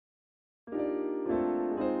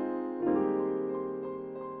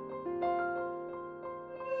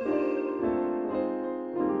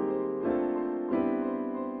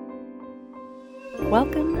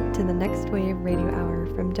to the NextWave Radio Hour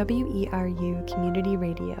from WERU Community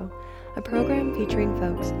Radio, a program featuring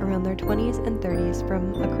folks around their 20s and 30s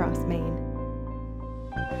from across Maine.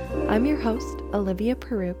 I'm your host, Olivia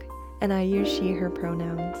Peruk, and I use she, her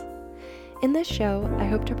pronouns. In this show, I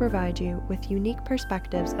hope to provide you with unique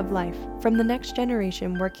perspectives of life from the next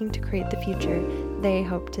generation working to create the future they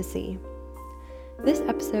hope to see. This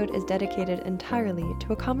episode is dedicated entirely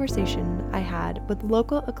to a conversation I had with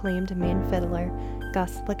local acclaimed Maine fiddler,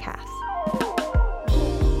 Gus Lacasse.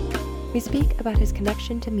 We speak about his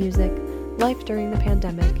connection to music, life during the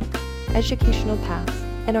pandemic, educational paths,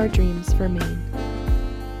 and our dreams for Maine.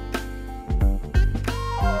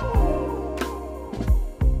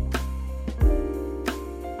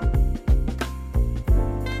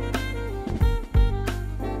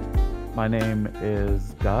 My name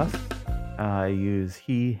is Gus. I use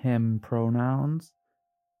he, him pronouns,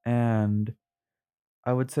 and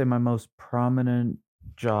I would say my most prominent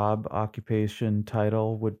job occupation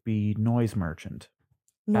title would be noise merchant.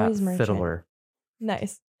 Noise at merchant. Fiddler.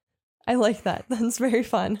 Nice. I like that. That's very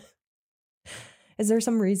fun. Is there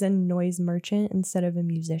some reason noise merchant instead of a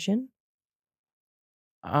musician?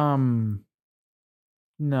 No.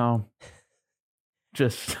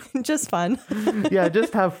 Just Just fun. yeah,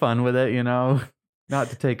 just have fun with it, not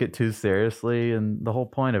to take it too seriously, and the whole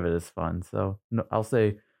point of it is fun. So I'll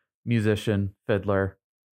say musician, fiddler,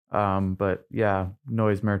 but yeah,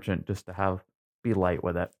 noise merchant, just to be light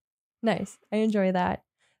with it. Nice. I enjoy that.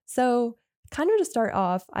 So kind of to start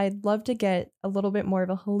off, I'd love to get a little bit more of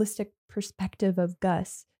a holistic perspective of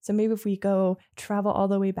Gus. So maybe if we go travel all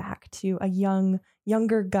the way back to a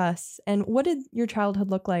younger Gus, and what did your childhood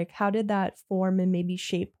look like? How did that form and maybe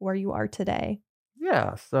shape where you are today?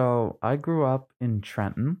 Yeah, so I grew up in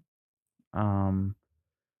Trenton. I'm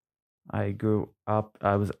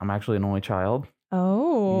actually an only child.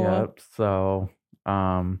 Oh. Yep. So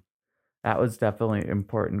that was definitely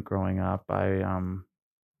important growing up.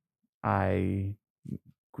 I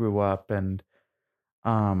grew up and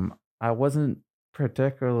I wasn't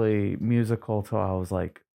particularly musical till I was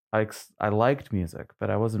like I liked music,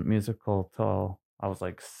 but I wasn't musical till I was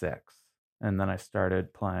like 6. And then I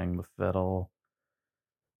started playing the fiddle,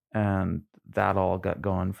 and that all got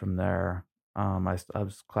going from there. I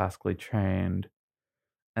was classically trained,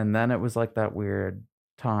 and then it was like that weird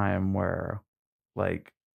time where,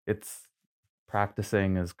 like, it's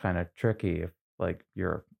practicing is kind of tricky if like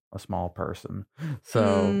you're a small person.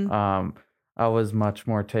 So I was much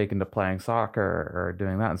more taken to playing soccer or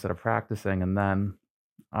doing that instead of practicing, and then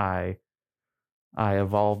I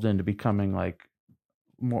evolved into becoming like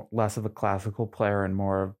less of a classical player and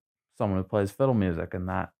more of someone who plays fiddle music, and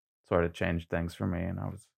that sort of changed things for me.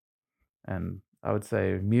 And I would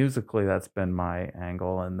say musically that's been my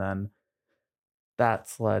angle, and then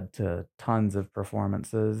that's led to tons of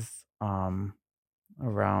performances around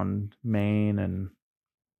Maine and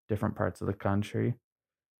different parts of the country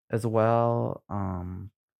as well.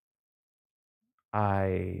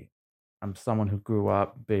 I'm someone who grew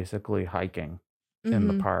up basically hiking in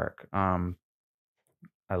the park.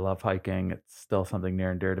 I love hiking. It's still something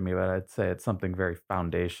near and dear to me, but I'd say it's something very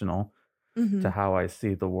foundational to how I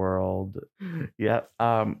see the world. Yeah,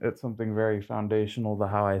 it's something very foundational to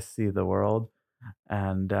how I see the world,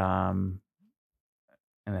 and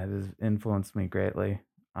it has influenced me greatly.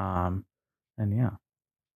 And yeah.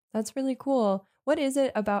 That's really cool. What is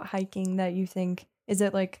it about hiking that you think, is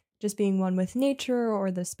it like just being one with nature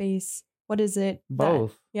or the space? What is it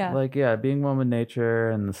Both. yeah. Like, yeah, being one with nature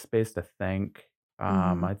and the space to think,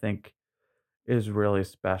 I think is really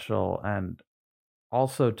special. And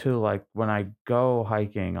also too, like when I go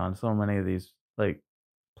hiking on so many of these like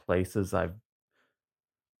places I've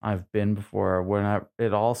been before,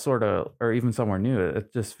 it all sort of, or even somewhere new,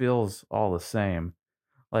 it just feels all the same.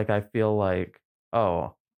 Like I feel like,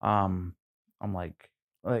 oh, I'm like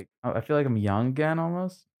I feel like I'm young again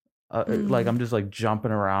almost. Like I'm just like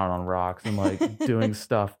jumping around on rocks and like doing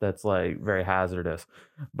stuff that's like very hazardous,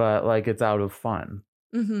 but like it's out of fun.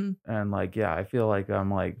 And like, yeah, I feel like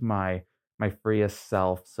I'm like my freest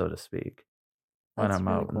self, so to speak, when That's I'm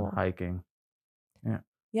really out and cool. hiking. Yeah.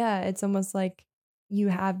 Yeah, it's almost like you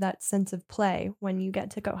have that sense of play when you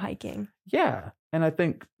get to go hiking. Yeah. And I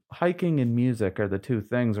think hiking and music are the two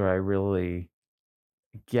things where I really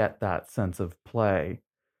get that sense of play,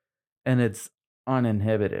 and it's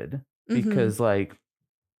uninhibited because like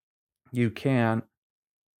you can't,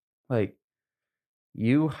 like,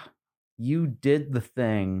 you you did the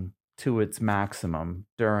thing to its maximum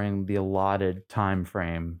during the allotted time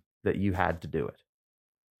frame that you had to do it.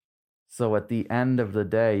 So at the end of the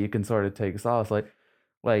day, you can sort of take solace,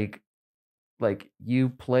 like like you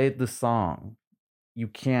played the song you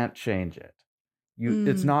can't change it.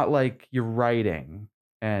 It's Mm. not like you're writing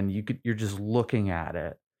and you're just looking at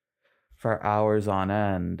it for hours on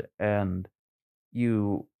end, and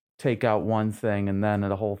you take out one thing and then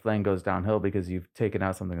the whole thing goes downhill because you've taken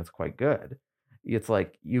out something that's quite good. It's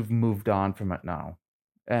like you've moved on from it now.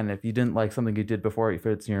 And if you didn't like something you did before, if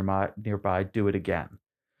it's nearby, do it again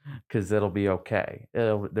because it'll be okay.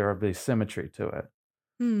 There'll be symmetry to it.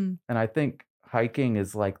 Mm. And I think hiking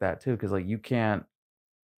is like that too, because like you can't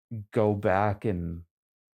go back and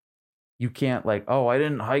you can't like, oh, I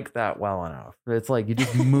didn't hike that well enough. It's like you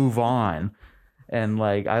just move on. And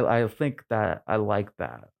like I think that I like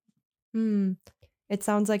that. Mm. It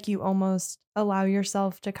sounds like you almost allow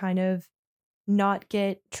yourself to kind of not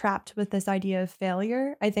get trapped with this idea of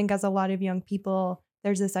failure. I think as a lot of young people,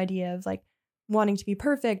 there's this idea of like wanting to be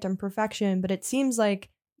perfect and perfection, but it seems like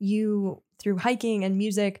you through hiking and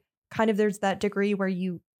music, kind of there's that degree where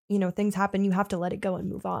things happen, you have to let it go and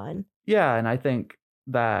move on. Yeah, and I think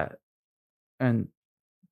that, and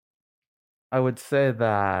I would say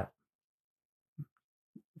that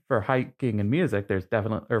for hiking and music, there's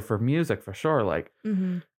definitely, or for music for sure, like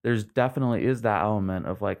Mhm. there's definitely is that element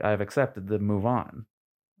of like I've accepted the move on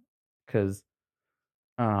because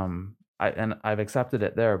I've accepted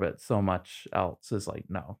it there, but so much else is like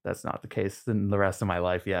no, that's not the case in the rest of my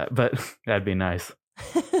life yet. But that'd be nice.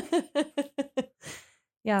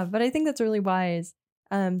 Yeah, but I think that's really wise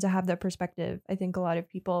to have that perspective. I think a lot of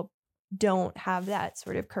people don't have that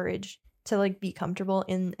sort of courage to like be comfortable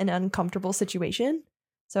in an uncomfortable situation.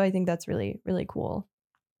 So I think that's really, really cool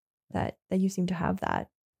that you seem to have that.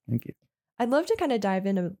 Thank you. I'd love to kind of dive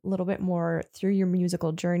in a little bit more through your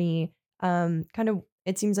musical journey. Kind of,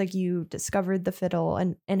 it seems like you discovered the fiddle,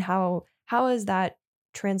 and how has that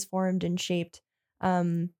transformed and shaped?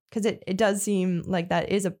 Because it does seem like that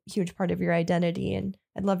is a huge part of your identity, and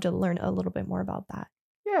I'd love to learn a little bit more about that.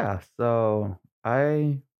 Yeah, so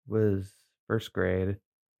I was first grade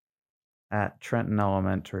at Trenton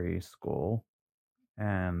Elementary School,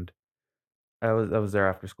 and I was there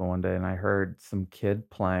after school one day, and I heard some kid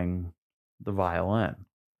playing the violin.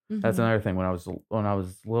 That's Mm-hmm. another thing. When I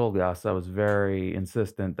was little, Gus, I was very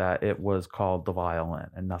insistent that it was called the violin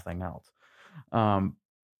and nothing else. Um,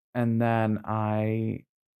 and then I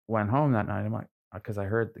went home that night. I'm like, because I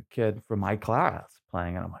heard the kid from my class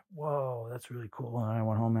playing it. I'm like, whoa, that's really cool. And I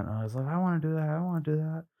went home and I was like, I want to do that. I want to do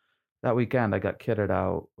that. That weekend, I got kitted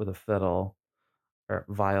out with a fiddle or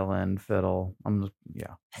violin, fiddle.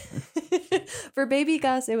 Yeah. For baby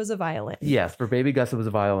Gus, it was a violin. Yes, for baby Gus, it was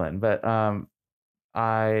a violin, but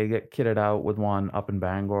I get kitted out with one up in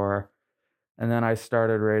Bangor, and then I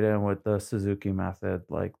started right in with the Suzuki method,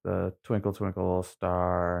 like the Twinkle Twinkle Little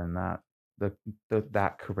Star and the,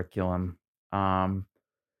 that curriculum. Um,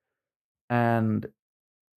 and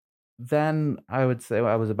then I would say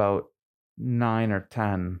I was about 9 or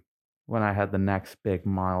 10 when I had the next big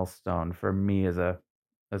milestone for me as a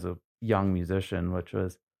young musician, which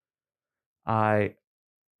was I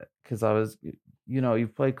because I was,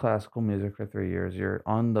 you've played classical music for 3 years. You're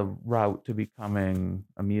on the route to becoming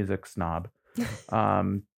a music snob.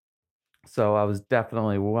 Um, so I was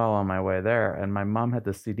definitely well on my way there. And my mom had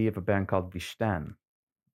the CD of a band called Vishten.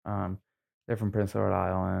 Um, they're from Prince Edward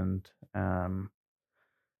Island,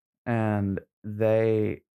 and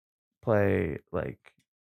they play like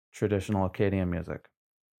traditional Acadian music.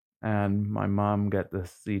 And my mom got the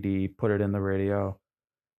CD, put it in the radio,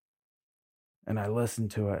 and I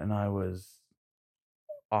listened to it, and I was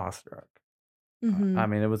awestruck. I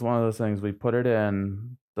Mm-hmm. mean, it was one of those things. We put it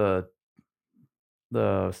in the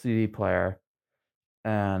CD player,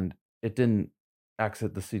 and it didn't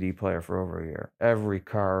exit the CD player for over a year. Every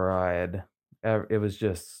car ride, it was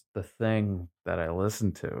just the thing that I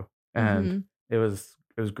listened to, and Mm-hmm. it was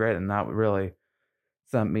great, and that really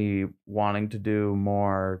sent me wanting to do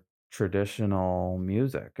more traditional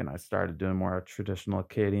music, and I started doing more traditional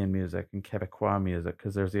Acadian music and Quebecois music.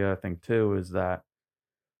 Because there's the other thing too is that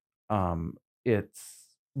um, it's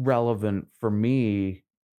relevant for me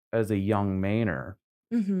as a young Mainer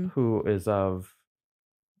Mm-hmm. who is of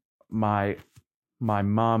my my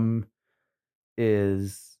mom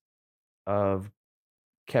is of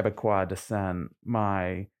Quebecois descent.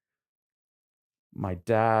 My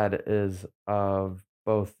dad is of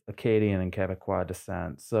both Acadian and Quebecois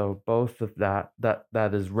descent. So both of that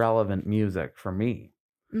is relevant music for me.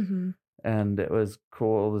 Mm-hmm. And it was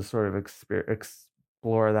cool to sort of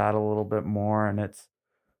explore that a little bit more. And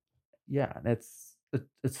yeah, and it's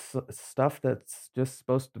stuff that's just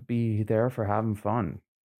supposed to be there for having fun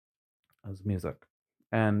as music.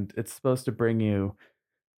 And it's supposed to bring you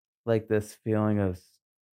like this feeling of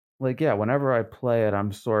like, yeah, whenever I play it,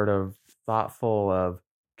 I'm sort of thoughtful of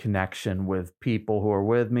connection with people who are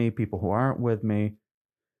with me, people who aren't with me.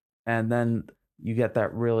 And then you get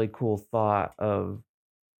that really cool thought of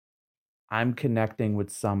I'm connecting with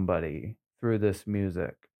somebody through this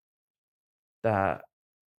music that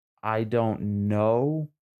I don't know,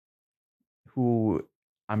 who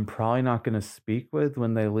I'm probably not going to speak with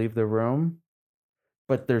when they leave the room,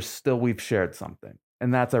 but there's still we've shared something.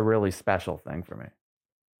 And that's a really special thing for me.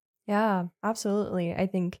 Yeah, absolutely. I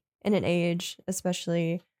think in an age,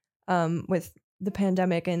 especially with the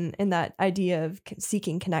pandemic and that idea of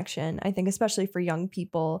seeking connection, I think especially for young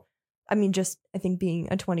people, I mean, just I think being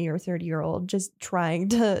a 20 or 30-year-old, just trying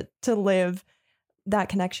to live that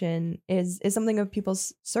connection is something of people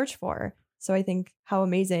search for. So I think how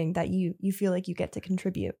amazing that you feel like you get to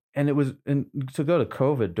contribute. And it was, and to go to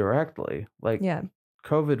COVID directly, like Yeah.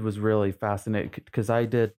 COVID was really fascinating because I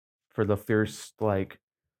did for the first like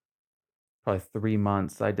probably 3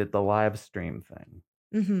 months, I did the live stream thing.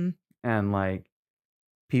 Mm-hmm. And like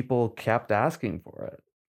people kept asking for it.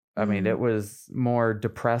 I mean, Mm. it was more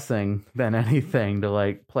depressing than anything to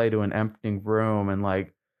like play to an empty room and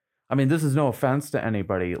like, I mean, this is no offense to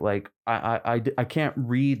anybody. Like, I can't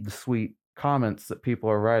read the sweet comments that people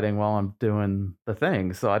are writing while I'm doing the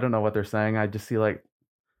thing. So I don't know what they're saying. I just see like,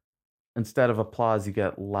 instead of applause, you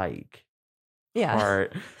get like, Yeah.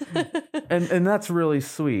 heart. And that's really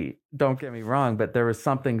sweet. Don't get me wrong, but there was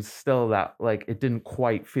something still that like it didn't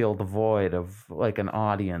quite feel the void of like an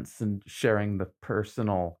audience and sharing the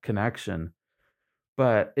personal connection.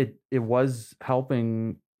 But it was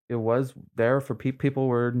helping. It was there for people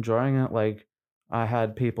were enjoying it. Like I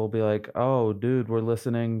had people be like, "Oh, dude, we're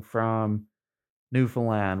listening from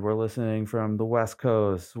Newfoundland. We're listening from the West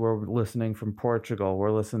Coast. We're listening from Portugal.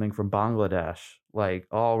 We're listening from Bangladesh. Like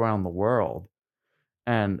all around the world."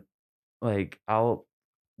 And like I'll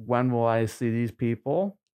when will I see these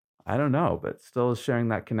people? I don't know, but still sharing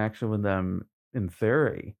that connection with them in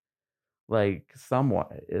theory, like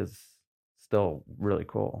somewhat is still really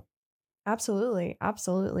cool. Absolutely.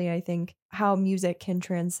 Absolutely. I think how music can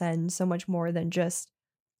transcend so much more than just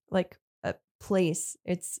like a place.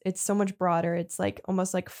 It's so much broader. It's like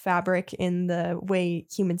almost like fabric in the way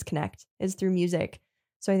humans connect is through music.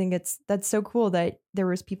 So I think that's so cool that there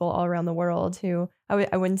was people all around the world who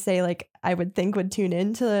I wouldn't say like I would think would tune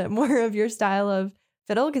into more of your style of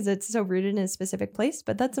fiddle because it's so rooted in a specific place,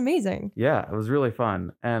 but that's amazing. Yeah, it was really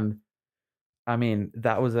fun. And I mean,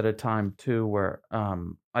 that was at a time too where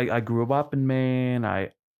I grew up in Maine.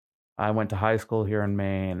 I went to high school here in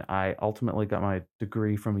Maine. I ultimately got my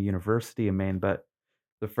degree from a university in Maine, but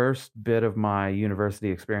the first bit of my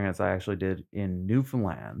university experience I actually did in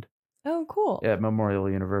Newfoundland Oh, cool. at Memorial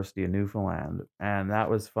University in Newfoundland. And that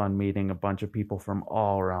was fun meeting a bunch of people from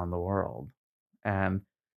all around the world. And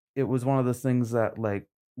it was one of those things that like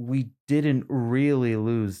we didn't really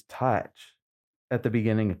lose touch at the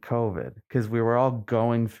beginning of COVID because we were all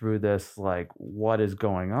going through this like what is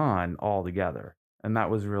going on all together. And that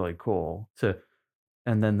was really cool to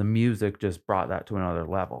and then the music just brought that to another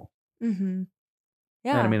level. Mhm.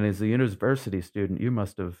 And I Yeah. mean, as a university student, you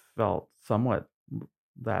must have felt somewhat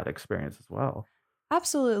that experience as well.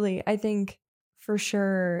 Absolutely. I think for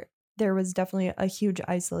sure there was definitely a huge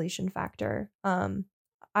isolation factor.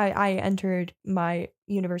 I entered my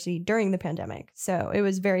university during the pandemic, so it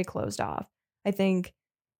was very closed off. I think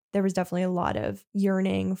there was definitely a lot of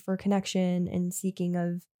yearning for connection and seeking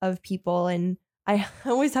of people. And I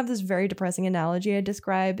always have this very depressing analogy I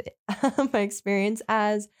describe my experience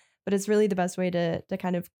as, but it's really the best way to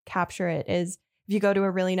kind of capture it is if you go to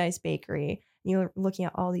a really nice bakery, you're looking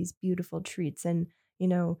at all these beautiful treats and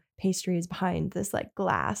pastries behind this like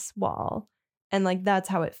glass wall. And like that's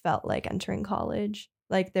how it felt like entering college.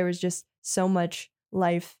 Like there was just so much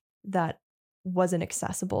life that wasn't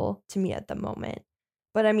accessible to me at the moment.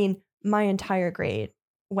 But I mean, my entire grade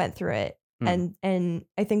went through it. Hmm. And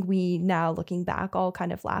I think we now looking back all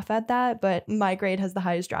kind of laugh at that, but my grade has the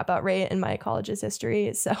highest dropout rate in my college's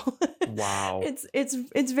history. So Wow.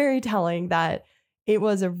 it's very telling that it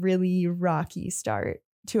was a really rocky start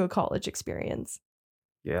to a college experience.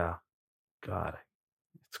 Yeah. God,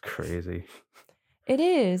 it's crazy. It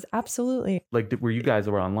is, absolutely. Like, were you guys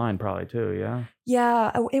were online probably too? Yeah.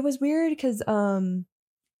 Yeah, it was weird because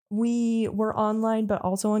we were online but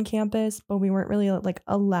also on campus, but we weren't really like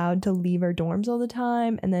allowed to leave our dorms all the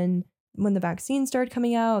time. And then when the vaccine started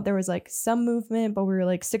coming out, there was like some movement, but we were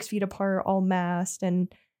like 6 feet apart, all masked,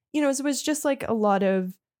 and so it was just like a lot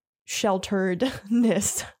of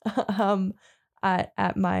shelteredness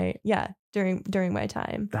at my during my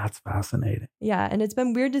time. That's fascinating. Yeah, and it's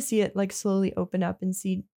been weird to see it like slowly open up and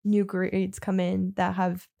see new grades come in that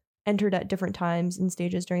have entered at different times and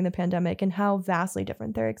stages during the pandemic and how vastly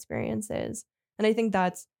different their experience is. And I think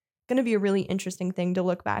that's going to be a really interesting thing to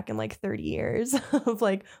look back in like 30 years of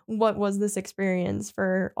like, what was this experience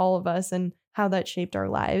for all of us and how that shaped our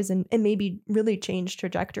lives and maybe really changed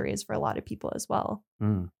trajectories for a lot of people as well.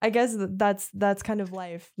 Mm, I guess that's kind of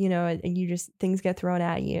life, and you just things get thrown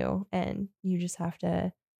at you and you just have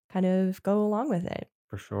to kind of go along with it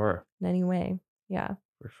for sure. in any way. Yeah,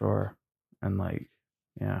 For sure. And like,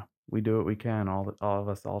 yeah, we do what we can, all of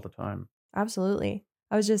us all the time. absolutely.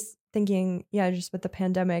 I was just thinking, yeah, just with the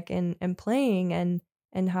pandemic and playing and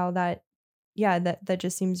how that yeah, that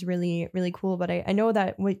just seems really, really cool. But I know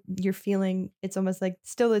that what you're feeling, it's almost like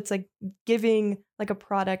still it's like giving like a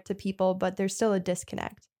product to people, but there's still a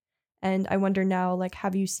disconnect. And I wonder now, like,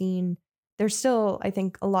 have you seen there's still, I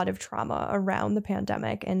think, a lot of trauma around the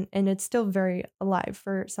pandemic and it's still very alive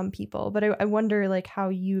for some people. But I wonder like how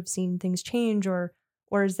you've seen things change or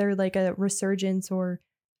is there like a resurgence or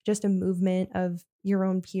just a movement of your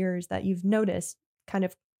own peers that you've noticed kind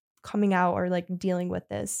of coming out or like dealing with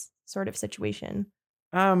this sort of situation?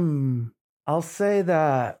 Um, I'll say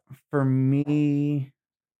that for me,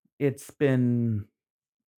 it's been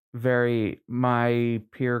very my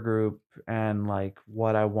peer group and like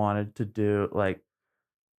what I wanted to do. Like,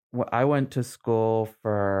 I went to school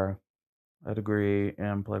for a degree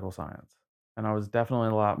in political science, and I was definitely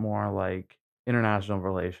a lot more like international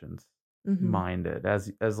relations Mhm. minded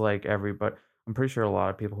as like everybody. I'm pretty sure a lot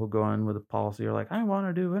of people who go in with a policy are like, I want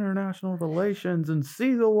to do international relations and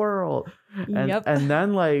see the world, and Yep. and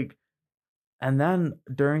then like and then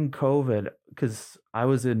during COVID, because I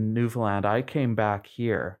was in Newfoundland, I came back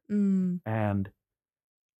here Mm. and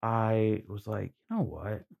I was like, you know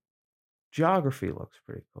what, geography looks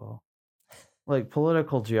pretty cool, like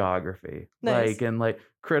political geography, like Nice. and like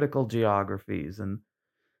critical geographies and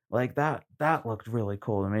like that looked really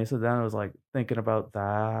cool to me. So then I was like thinking about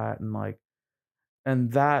that and like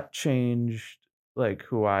and that changed like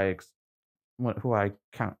who I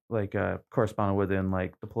count like corresponded with in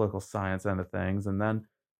like the political science end of things. And then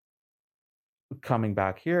coming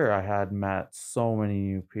back here, I had met so many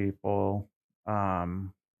new people.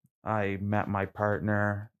 Um I met my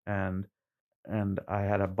partner and I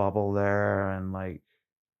had a bubble there and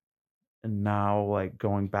now like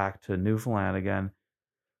going back to Newfoundland again,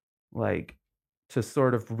 like to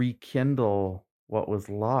sort of rekindle what was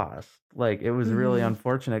lost. Like it was really Mhm.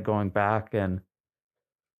 unfortunate going back and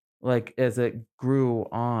like as it grew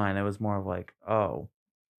on, it was more of like, oh,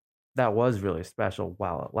 that was really special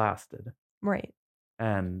while it lasted. Right.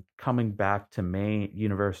 And coming back to Maine,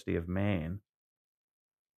 University of Maine,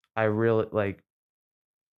 I really like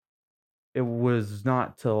it was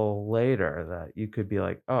not till later that you could be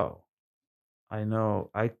like, oh, I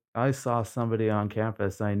know I saw somebody on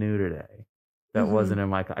campus I knew today that Mhm. wasn't in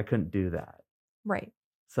my I couldn't do that. Right.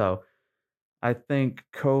 So, I think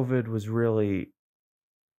COVID was really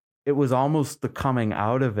it was almost the coming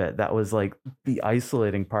out of it that was, like, the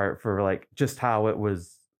isolating part for, like, just how it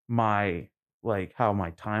was my like, how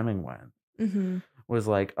my timing went, Mhm. was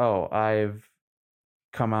like, "Oh, I've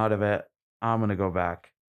come out of it. I'm gonna go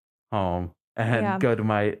back home and Yeah. go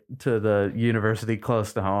to the university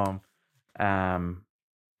close to home." Um,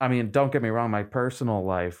 I mean, don't get me wrong, my personal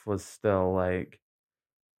life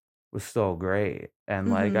was still great, and,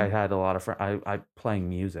 like, I Mhm. had a lot of I playing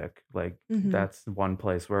music, like, Mhm. that's one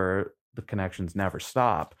place where the connections never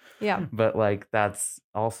stop, Yeah. but, like, that's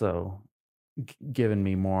also given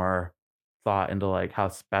me more thought into, like, how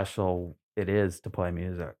special it is to play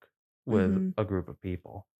music with Mhm. a group of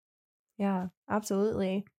people. Yeah,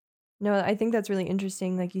 absolutely. No, I think that's really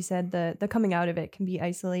interesting. Like you said, the coming out of it can be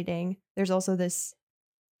isolating. There's also this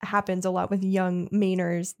happens a lot with young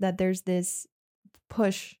Mainers that there's this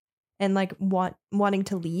push and like wanting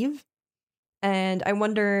to leave. And I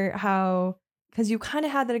wonder how because you kind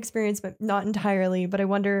of had that experience, but not entirely. But I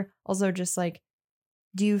wonder also just like,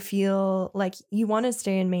 do you feel like you want to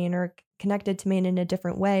stay in Maine or connected to Maine in a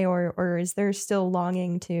different way, or is there still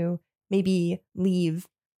longing to maybe leave?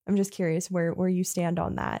 I'm just curious where you stand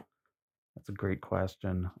on that. That's a great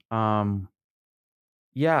question.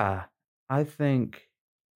 Yeah, I think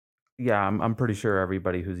yeah, I'm pretty sure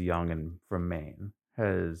everybody who's young and from Maine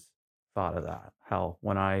has thought of that. Hell,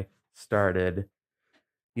 when I started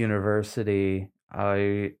university,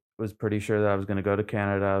 I was pretty sure that I was gonna go to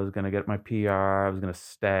Canada, I was gonna get my PR, I was gonna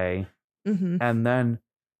stay, Mhm. and then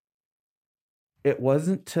it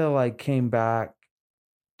wasn't till I came back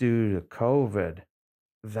due to COVID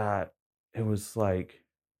that it was like,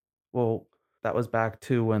 well, that was back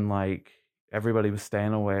to when, like, everybody was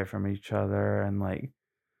staying away from each other and, like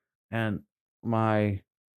and my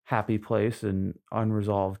happy place in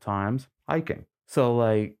unresolved times, hiking. So,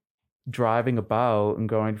 like, driving about and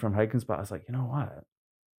going from hiking spot, I was like, "You know what?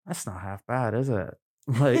 That's not half bad, is it?"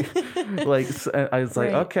 I was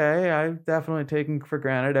like, Right. "Okay, I've definitely taken for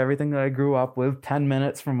granted everything that I grew up with, 10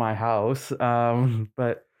 minutes from my house."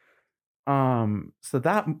 So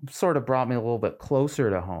that sort of brought me a little bit closer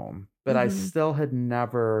to home, but Mhm.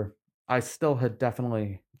 I still had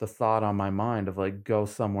definitely the thought on my mind of, like, go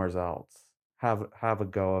somewheres else, have a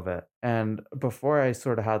go of it, and before I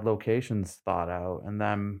sort of had locations thought out, and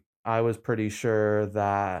then I was pretty sure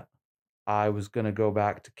that I was gonna go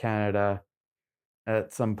back to Canada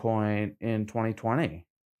at some point in 2020,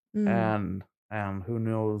 Mm. and, who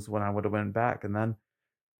knows when I would've went back, and then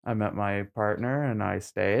I met my partner and I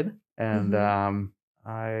stayed, and, Mhm.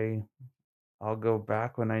 I I'll go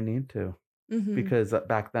back when I need to, Mhm. because,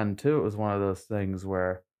 back then too, it was one of those things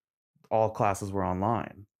where all classes were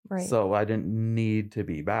online, Right. so I didn't need to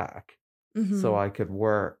be back, so Mhm. I could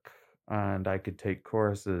work, and I could take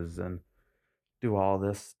courses and do all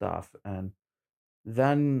this stuff, and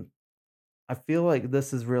then I feel like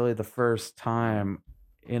this is really the first time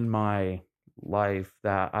in my life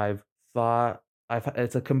that I've thought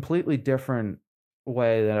it's a completely different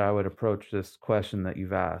way that I would approach this question that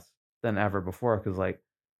you've asked than ever before. Because like,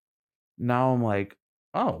 now I'm like,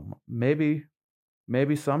 "Oh, maybe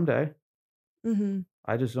someday. Mhm.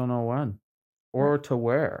 I just don't know when Right. or to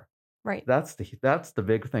where." Right. That's the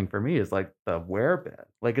big thing for me is, like, the where bit.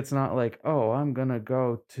 Like, it's not like, "Oh, I'm gonna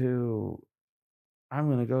go to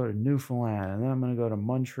Newfoundland, and then I'm gonna go to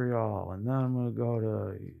Montreal, and then I'm gonna go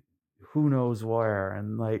to who knows where,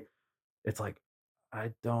 and, like, it's like,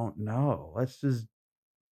 I don't know.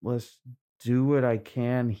 Let's do what I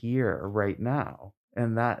can here right now,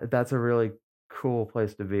 and that's a really cool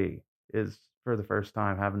place to be, is for the first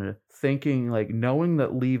time having to thinking, like, knowing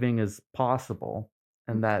that leaving is possible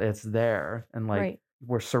Mm. and that it's there, and, like, Right.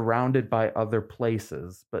 we're surrounded by other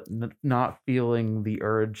places, but not feeling the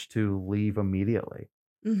urge to leave immediately.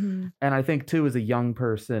 Mhm. And I think too, as a young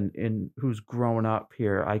person in who's grown up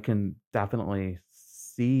here, I can definitely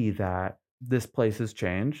see that this place has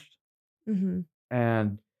changed. Mhm.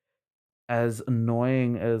 And as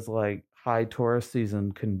annoying as like high tourist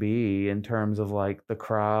season can be in terms of like the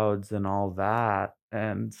crowds and all that,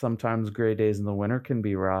 and sometimes gray days in the winter can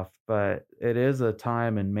be rough, but it is a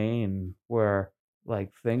time in Maine where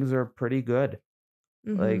like things are pretty good.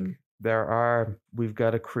 Mhm. Like, we've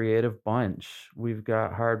got a creative bunch. We've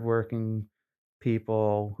got hardworking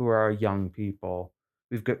people who are young people.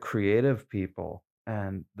 We've got creative people,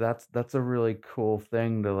 and that's a really cool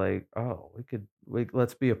thing to, like, "Oh,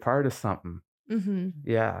 let's be a part of something." Mhm.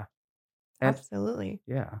 Yeah, and Absolutely.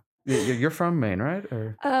 yeah. You're from Maine, right?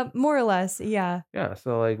 Or More or less, yeah. yeah,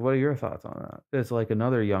 so, like, what are your thoughts on that? As, like,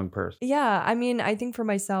 another young person. Yeah, I mean, I think for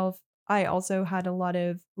myself, I also had a lot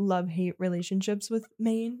of love-hate relationships with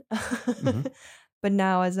Maine. Mhm, But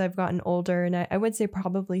now as I've gotten older, and I would say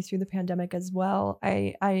probably through the pandemic as well,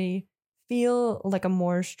 I feel like a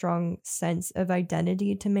more strong sense of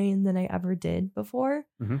identity to Maine than I ever did before.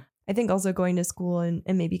 mhm, I think also going to school and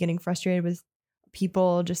maybe getting frustrated with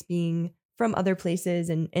people just being from other places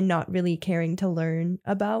and not really caring to learn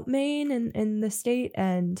about Maine and the state.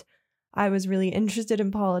 And I was really interested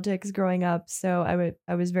in politics growing up, so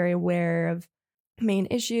I was very aware of Maine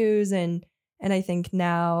issues and I think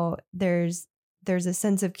now there's a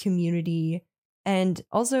sense of community and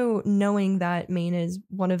also knowing that Maine is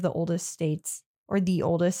one of the oldest states or the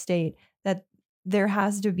oldest state that there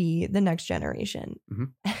has to be the next generation.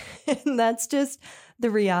 mhm, And that's just the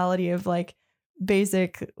reality of like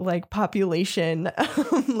basic like population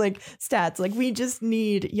like stats. Like we just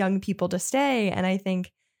need young people to stay. And I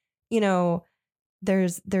think, you know,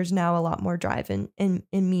 there's now a lot more drive in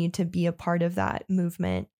me to be a part of that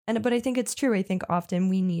movement. And but I think it's true. I think often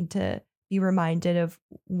we need to be reminded of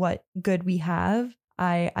what good we have.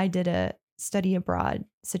 I did a study abroad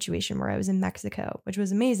situation where I was in Mexico, which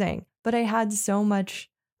was amazing. But I had so much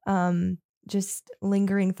um just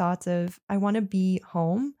lingering thoughts of I want to be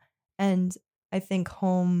home. And I think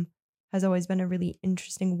home has always been a really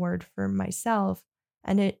interesting word for myself.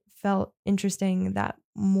 And it felt interesting that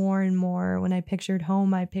more and more when I pictured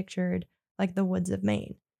home, I pictured like the woods of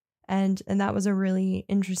Maine. And that was a really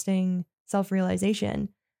interesting self-realization.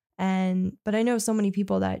 And but I know so many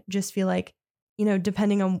people that just feel like, you know,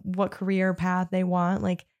 depending on what career path they want,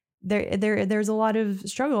 like there's a lot of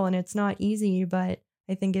struggle and it's not easy, but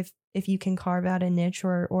I think if you can carve out a niche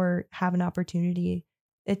or have an opportunity,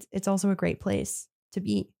 it's also a great place to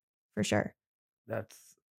be for sure.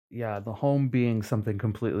 that's yeah, the home being something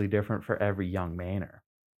completely different for every young Mainer,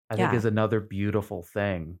 I think Yeah. is another beautiful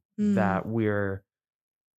thing Mm. that we're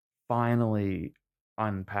finally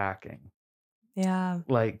unpacking. Yeah.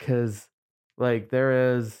 Like, cause like,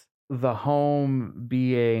 there is the home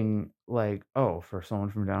being like, oh, for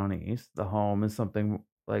someone from down east, the home is something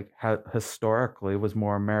like historically was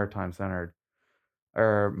more maritime centered.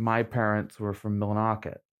 Or my parents were from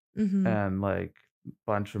Millinocket, Mhm. and like a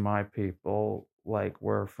bunch of my people like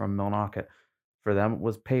were from Millinocket. For them, it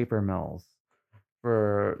was paper mills.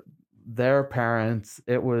 For their parents,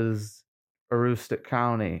 it was Aroostook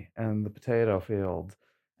County and the potato fields.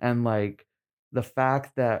 And like the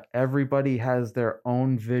fact that everybody has their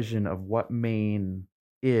own vision of what Maine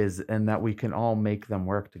is and that we can all make them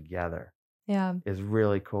work together Yeah. is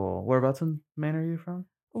really cool. Whereabouts in Maine are you from?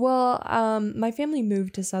 Well, my family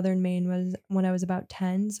moved to Southern Maine was when I was about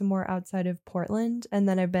 10, so more outside of Portland, and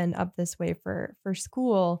then I've been up this way for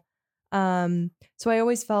school. So I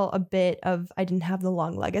always felt a bit of I didn't have the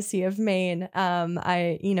long legacy of Maine.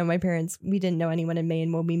 My parents, we didn't know anyone in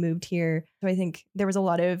Maine when we moved here. So I think there was a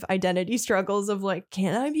lot of identity struggles of like,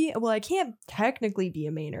 can I be, well, I can't technically be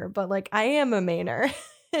a Mainer, but like I am a Mainer.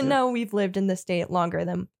 And Yeah. now we've lived in the state longer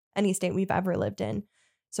than any state we've ever lived in.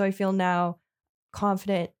 So I feel now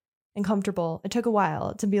confident and comfortable. It took a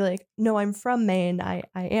while to be like, no, I'm from Maine. I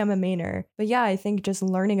am a Mainer. But yeah, I think just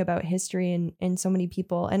learning about history and so many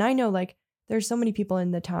people. And I know like there's so many people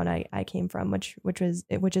in the town I came from, which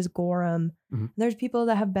is Gorham. Mhm. There's people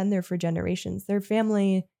that have been there for generations. Their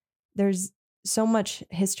family, there's so much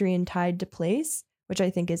history and tied to place, which I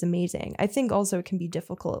think is amazing. I think also it can be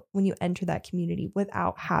difficult when you enter that community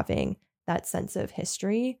without having that sense of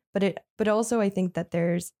history. But also I think that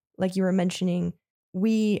there's, like you were mentioning,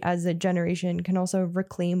 we as a generation can also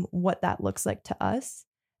reclaim what that looks like to us.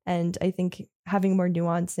 And I think having more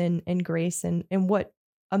nuance and grace and what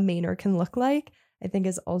a Mainer can look like, I think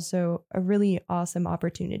is also a really awesome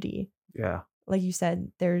opportunity. Yeah. Like you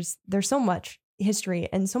said, there's so much history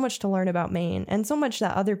and so much to learn about Maine and so much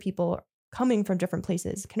that other people coming from different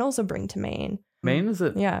places can also bring to Maine. Maine is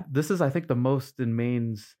Yeah. this is I think the most in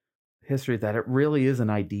Maine's history that it really is an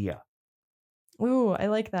idea. Ooh, I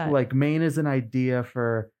like that. Like Maine is an idea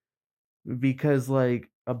for because like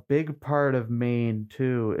a big part of Maine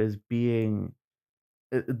too is being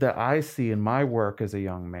that I see in my work as a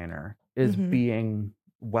young Mainer is Mm-hmm. being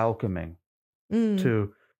welcoming Mm.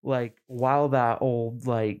 to like while that old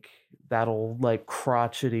like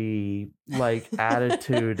crotchety like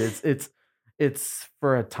attitude is it's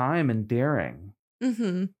for a time endearing.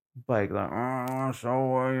 Mm-hmm. Like, "Oh,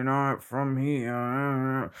 so you're not from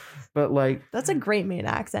here," but, like, That's a great Maine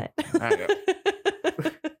accent. I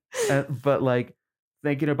but, like,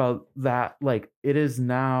 thinking about that, like, it is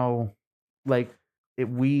now, like,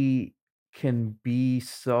 we can be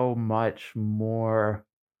so much more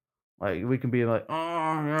like, we can be like, "Oh,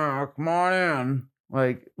 yeah, come on in."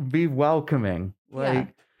 Like, be welcoming, Yeah.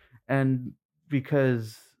 like and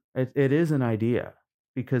because it is an idea,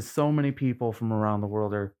 because so many people from around the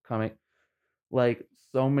world are coming like,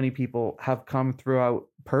 so many people have come throughout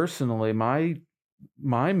personally, my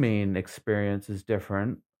main experience is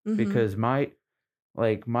different Mhm. because my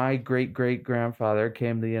great-great-grandfather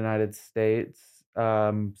came to the United States,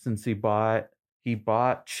 since he bought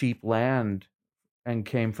cheap land and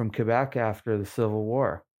came from Quebec after the Civil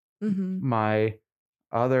War. Mhm. My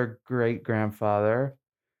other great-grandfather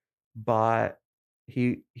bought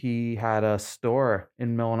he had a store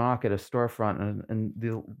in Millinocket, a storefront in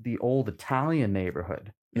the old Italian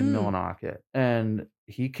neighborhood in Mm. Millinocket, and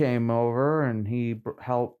he came over and he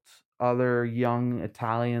helped other young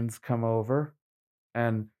Italians come over,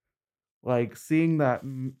 and like seeing that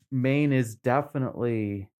Maine is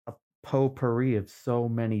definitely a potpourri of so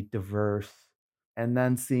many diverse, and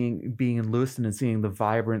then seeing being in Lewiston and seeing the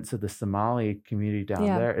vibrance of the Somali community down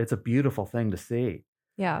Yeah. there, it's a beautiful thing to see.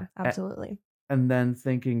 Yeah, absolutely. And then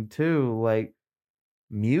thinking too, like,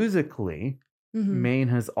 musically, Mhm. Maine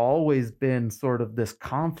has always been sort of this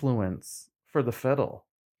confluence for the fiddle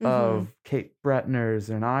Mhm. of Cape Bretoners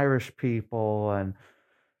and Irish people and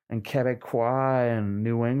Quebecois and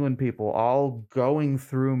New England people all going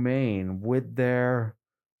through Maine with they're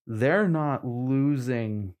not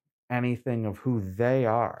losing anything of who they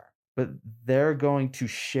are, but they're going to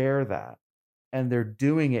share that and they're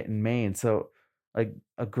doing it in Maine. So, like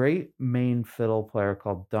a great Maine fiddle player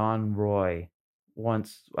called Don Roy.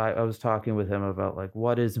 Once I was talking with him about like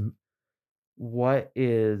what is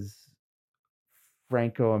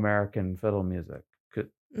Franco American fiddle music to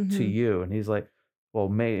Mhm. you, and he's like, well,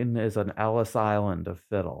 Maine is an Ellis Island of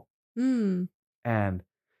fiddle, Mm. and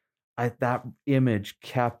that image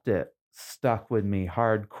kept it stuck with me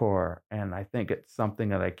hardcore, and I think it's something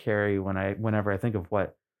that I carry whenever I think of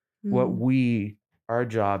what Mm. we our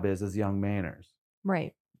job is as young Mainers.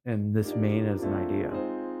 Right. in this Maine as an idea.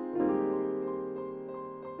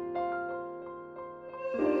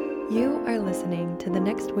 You are listening to the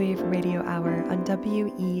NextWave Radio Hour on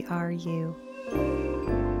WERU.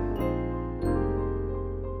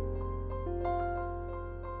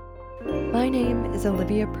 My name is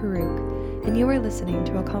Olivia Peruk, and you are listening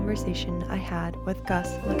to a conversation I had with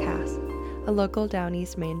Gus Lacasse, a local Down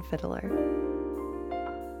East Maine fiddler.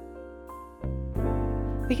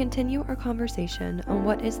 We continue our conversation on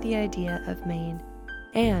what is the idea of Maine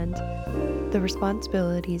and the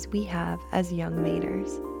responsibilities we have as young Mainers.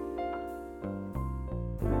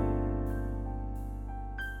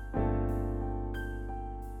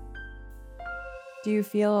 Do you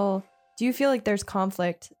feel like there's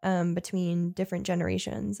conflict between different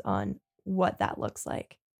generations on what that looks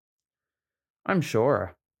like? I'm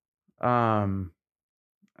sure. I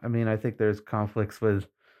mean, I think there's conflicts but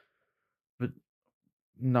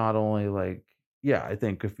not only like, yeah, I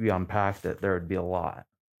think if we unpacked it, there would be a lot.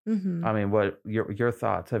 Mm-hmm. I mean, what your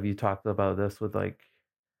thoughts? Have you talked about this with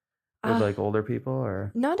older people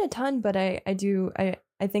or? Not a ton, but I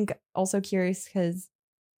think also curious because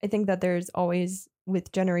I think that there's always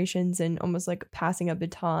with generations and almost like passing a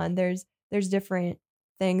baton, there's different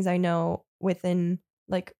things I know within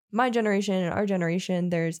like my generation and our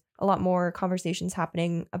generation. There's a lot more conversations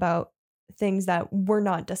happening about things that were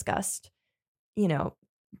not discussed,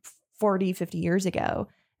 40, 50 years ago.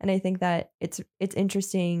 And I think that it's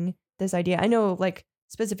interesting, this idea. I know like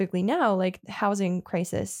specifically now, like the housing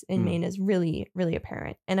crisis in Maine is really, really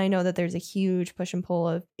apparent. And I know that there's a huge push and pull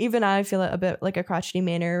of, even I feel a bit like a crotchety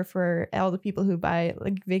Mainer for all the people who buy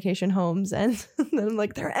like vacation homes and then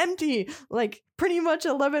like they're empty, like pretty much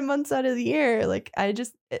 11 months out of the year. Like I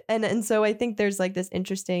just, and so I think there's like this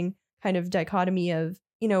interesting kind of dichotomy of,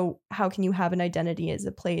 how can you have an identity as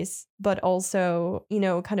a place, but also,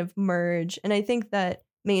 kind of merge. And I think that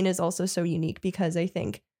Maine is also so unique because I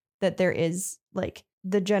think that there is like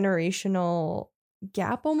the generational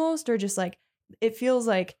gap almost, or just like it feels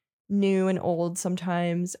like new and old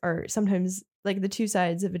sometimes, or sometimes like the two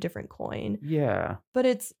sides of a different coin. Yeah. But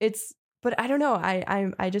but I don't know.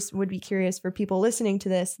 I just would be curious for people listening to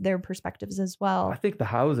this, their perspectives as well. I think the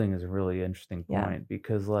housing is a really interesting point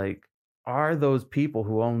because like, are those people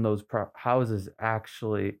who own those houses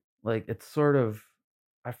actually like, it's sort of,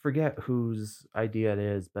 I forget whose idea it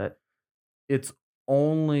is, but it's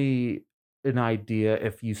only an idea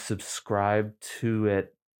if you subscribe to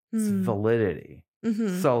its validity.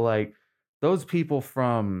 Mm-hmm. So like those people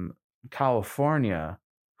from California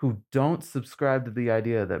who don't subscribe to the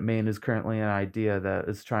idea that Maine is currently an idea that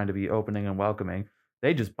is trying to be opening and welcoming,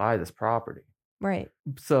 they just buy this property. Right.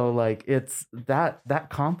 So like it's that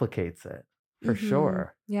complicates it for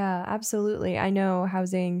sure. Yeah, absolutely. I know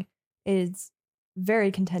housing is very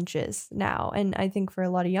contentious now. And I think for a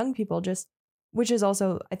lot of young people, which is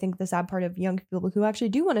also, I think, the sad part of young people who actually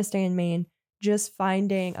do want to stay in Maine, just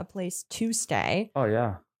finding a place to stay. Oh,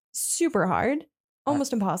 yeah. Super hard.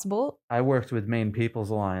 Almost impossible. I worked with Maine People's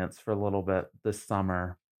Alliance for a little bit this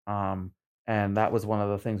summer. And that was one of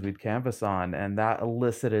the things we'd canvass on. And that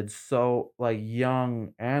elicited so like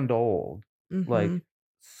young and old, like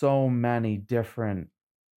so many different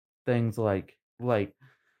things like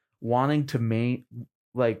wanting to make,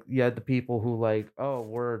 like you had the people who like, oh,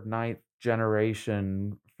 we're ninth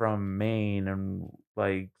generation from Maine and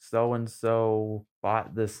like so and so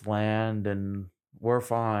bought this land and we're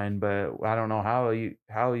fine, but I don't know how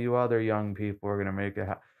you other young people are gonna make it.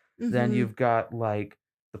 Then you've got like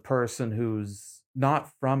the person who's not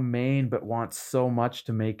from Maine but wants so much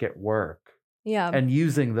to make it work. Yeah. And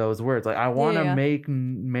using those words like I want to make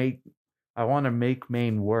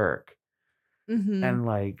Maine work. And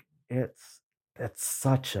like it's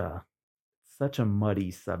such a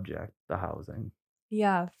muddy subject, the housing.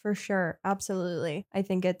 Yeah, for sure. Absolutely. I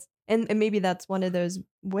think it's, and maybe that's one of those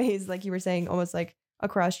ways, like you were saying, almost like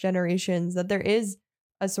across generations, that there is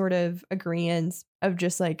a sort of agreement of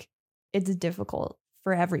just like, it's difficult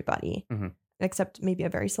for everybody, except maybe a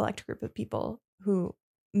very select group of people who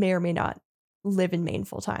may or may not live in Maine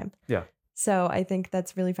full time. Yeah. So I think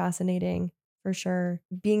that's really fascinating. For sure.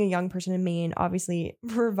 Being a young person in Maine obviously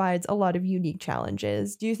provides a lot of unique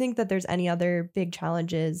challenges. Do you think that there's any other big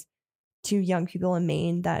challenges to young people in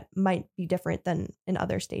Maine that might be different than in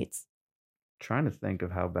other states? Trying to think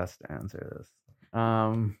of how best to answer this.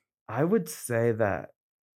 I would say that,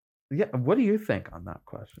 yeah. What do you think on that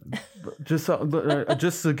question? just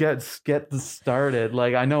to get this started.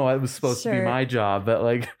 Like I know it was supposed to be my job, but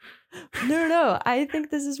like, no. I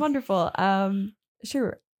think this is wonderful.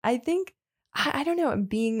 Sure. I think I don't know.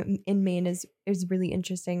 Being in Maine is really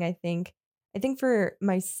interesting. I think I think for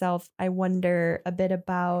myself, I wonder a bit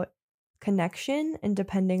about connection and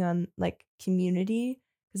depending on like community.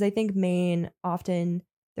 Because I think Maine often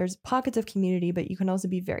there's pockets of community, but you can also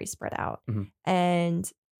be very spread out. Mhm. And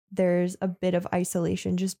there's a bit of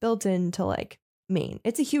isolation just built into like Maine.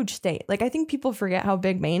 It's a huge state. Like I think people forget how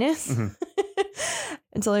big Maine is Mhm.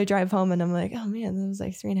 until I drive home and I'm like, oh man, that was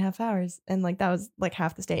like 3.5 hours. And like that was like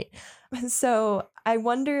half the state. So I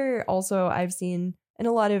wonder also, I've seen in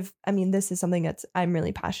a lot of, I mean, this is something that's I'm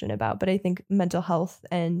really passionate about, but I think mental health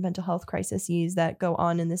and mental health crises that go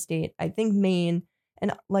on in the state, I think Maine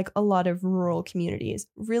and like a lot of rural communities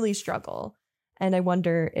really struggle. And I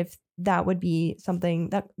wonder if that would be something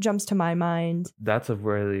that jumps to my mind. That's a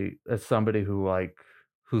really as somebody who, like,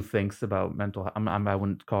 who thinks about mental I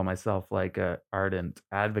wouldn't call myself, like, a ardent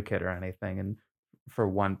advocate or anything and for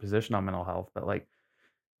one position on mental health, but, like,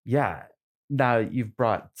 yeah, now you've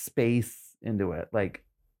brought space into it, like,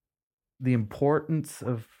 the importance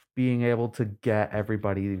of being able to get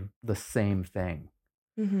everybody the same thing.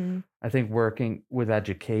 Hmm. I think working with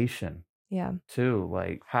education Yeah. too,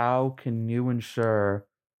 like, how can you ensure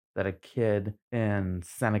that a kid in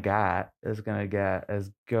Senegat is gonna get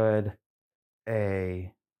as good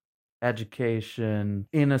a education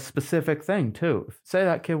in a specific thing too? Say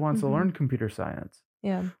that kid wants to Hmm. learn computer science.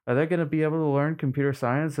 Yeah. Are they gonna be able to learn computer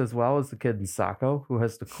science as well as the kid in Saco who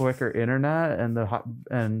has the quicker internet and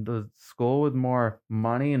the school with more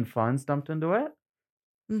money and funds dumped into it?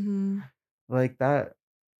 Hmm. Like, that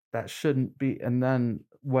shouldn't be and then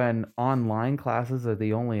when online classes are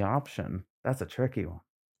the only option, that's a tricky one.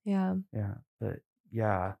 Yeah. Yeah, but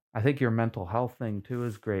yeah, I think your mental health thing too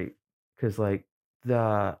is great because like,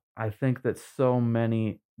 I think that so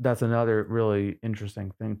many that's another really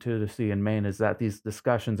interesting thing too to see in Maine is that these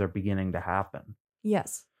discussions are beginning to happen,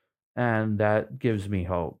 Yes. and that gives me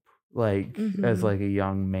hope, like, as, Hmm. like, a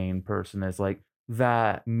young Maine person is, like,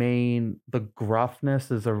 that Maine the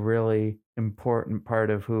gruffness is a really important part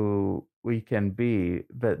of who we can be,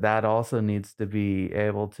 but that also needs to be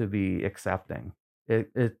able to be accepting.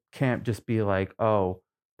 It can't just be like, "Oh,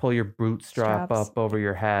 pull your bootstrap Straps. up over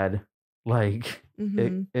your head." Like, it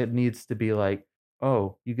Hmm. it needs to be like,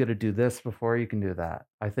 "Oh, you gotta do this before you can do that."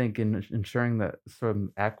 I think in ensuring that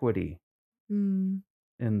some equity Mm.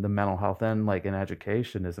 in the mental health and, like, in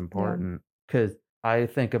education is Yeah. important because I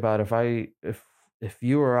think about if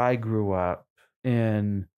you or I grew up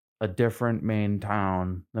in a different Maine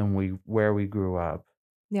town than where we grew up,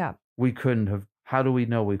 Yeah. we couldn't have how do we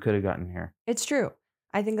know we could have gotten here? It's true.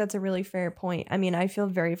 I think that's a really fair point. I mean, I feel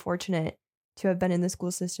very fortunate to have been in the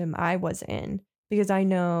school system I was in because I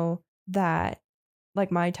know that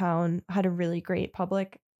like my town had a really great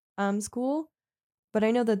public school, but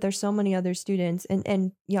I know that there's so many other students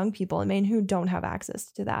and young people in Maine who don't have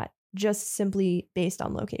access to that just simply based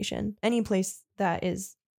on location. Any place that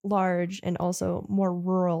is large and also more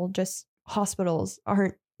rural, just hospitals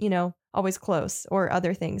aren't, always close or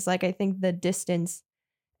other things. Like I think the distance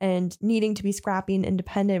and needing to be scrappy and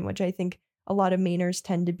independent, which I think a lot of Mainers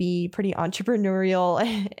tend to be pretty entrepreneurial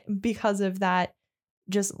because of that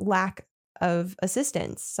just lack of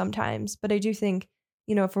assistance sometimes. But I do think,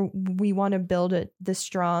 if we want to build the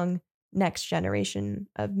strong next generation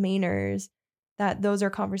of Mainers, that those are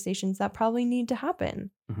conversations that probably need to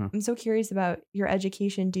happen. Mhm. I'm so curious about your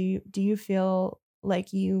education. Do you feel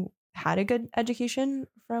like you had a good education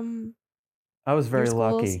from I was your very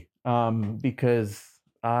schools? lucky, because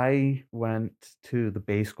I went to the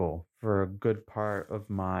Bay School for a good part of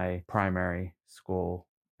my primary school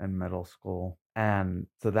and middle school, and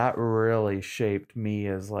so that really shaped me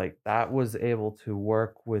as, like that was able to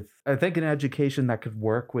work with I think an education that could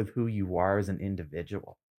work with who you are as an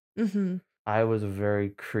individual. Mhm. I was a very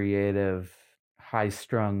creative,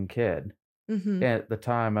 high-strung kid. Mhm. At the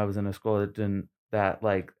time, I was in a school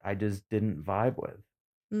like, I just didn't vibe with.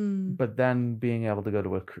 Mm. But then being able to go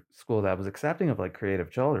to a school that was accepting of, like, creative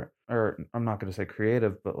children or I'm not gonna say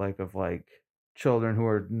creative, but, like, of, like, children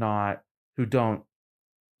who don't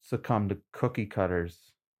succumb to cookie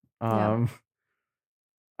cutters. Yeah. Um,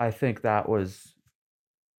 I think that was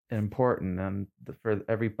important and for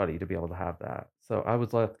everybody to be able to have that. So I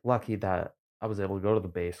was lucky that I was able to go to the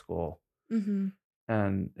Bay School Mhm.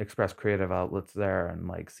 and express creative outlets there and,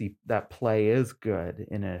 like, see that play is good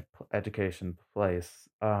in a education place.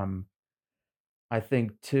 I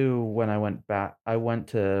think too, when I went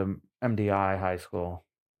to MDI high school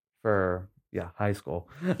for yeah, high school.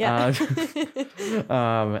 Yeah.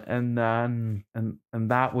 And then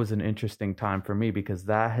and that was an interesting time for me because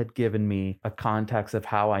that had given me a context of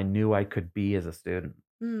how I knew I could be as a student.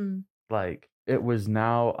 Mm. Like, it was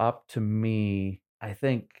now up to me I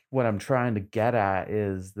think what I'm trying to get at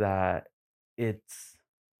is that it's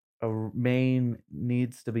Maine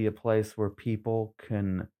needs to be a place where people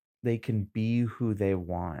can be who they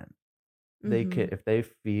want. They Mm-hmm. can, if they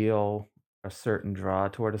feel a certain draw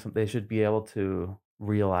toward something, they should be able to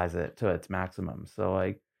realize it to its maximum. So,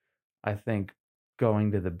 like, I think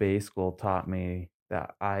going to the Bay School taught me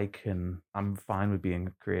that I'm fine with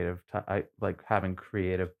being creative. I like having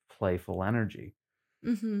creative, playful energy.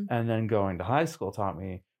 Mm-hmm. And then going to high school taught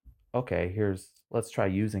me, okay, let's try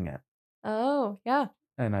using it. Oh, yeah.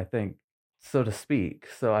 And I think, so to speak.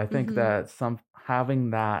 So I think Mm-hmm. that having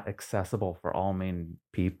that accessible for all Maine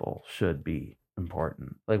people should be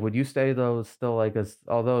important. Like, would you say those still like as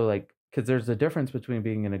although like because there's a difference between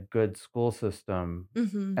being in a good school system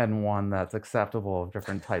Mm-hmm. and one that's acceptable of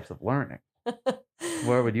different types of learning.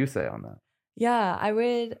 What would you say on that? Yeah, I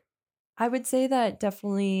would say that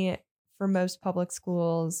definitely for most public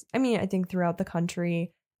schools, I mean, I think throughout the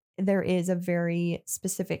country, there is a very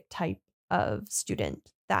specific type of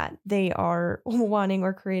student that they are wanting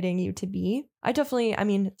or creating you to be. I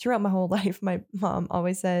mean, throughout my whole life, my mom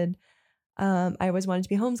always said, I always wanted to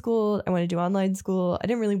be homeschooled. I wanted to do online school. I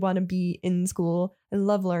didn't really want to be in school. I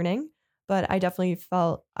love learning, but I definitely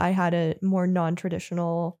felt I had a more non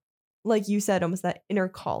traditional, like you said, almost that inner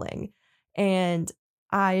calling. And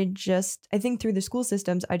I think through the school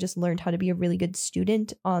systems, I just learned how to be a really good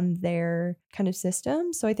student on their kind of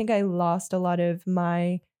system. So I think I lost a lot of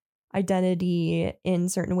my identity in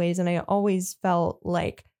certain ways. And I always felt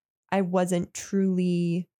like I wasn't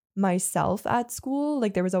truly myself at school.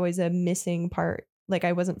 Like there was always a missing part. Like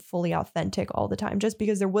I wasn't fully authentic all the time just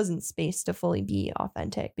because there wasn't space to fully be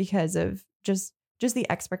authentic because of just the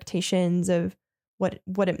expectations of what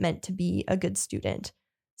it meant to be a good student.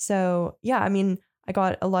 So, yeah, I mean, I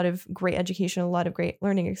got a lot of great education, a lot of great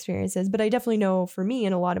learning experiences, but I definitely know for me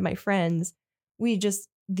and a lot of my friends,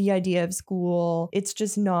 the idea of school, it's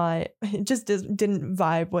just not, it just didn't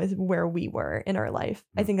vibe with where we were in our life.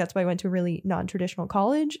 I think that's why I went to a really non traditional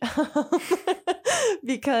college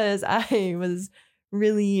because I was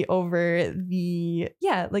really over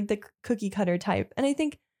like the cookie cutter type. And I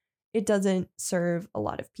think it doesn't serve a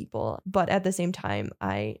lot of people. But at the same time,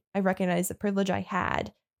 I recognize the privilege I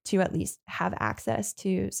had to at least have access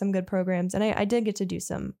to some good programs. And I did get to do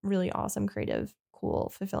some really awesome, creative,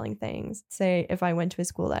 cool, fulfilling things. Say if I went to a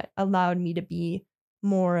school that allowed me to be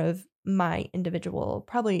more of my individual,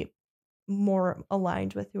 probably more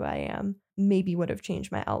aligned with who I am, maybe would have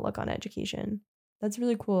changed my outlook on education. That's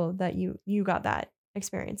really cool that you got that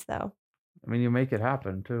experience though. I mean, you make it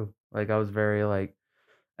happen too. Like I was very like,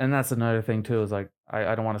 and that's another thing too, is like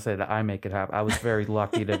I don't want to say that I make it happen. I was very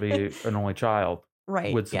lucky to be an only child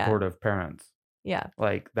Right. with Yeah. supportive parents. Yeah.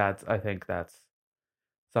 Like I think that's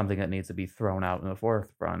something that needs to be thrown out in the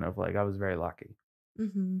forefront of like I was very lucky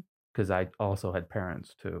Mm-hmm. because I also had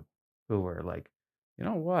parents too who were like, you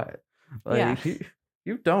know what, Yeah. like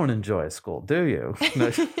you don't enjoy school, do you? No.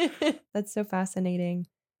 That's so fascinating.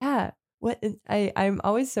 Yeah. I'm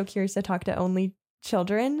always so curious to talk to only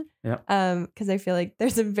children. Yeah, Because I feel like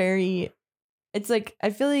it's like I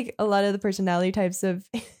feel like a lot of the personality types of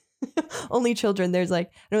only children, there's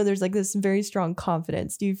like this very strong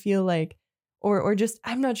confidence. Do you feel like or just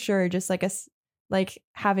I'm not sure, just like like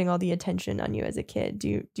having all the attention on you as a kid.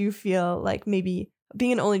 Do you feel like maybe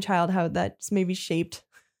being an only child, how that's maybe shaped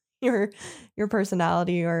your your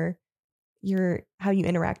personality or your how you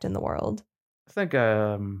interact in the world? I think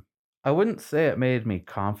I wouldn't say it made me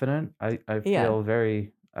confident. I Yeah. feel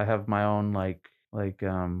very I have my own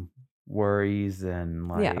worries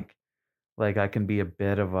and Yeah. like I can be a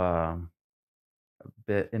bit of a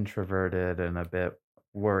bit introverted and a bit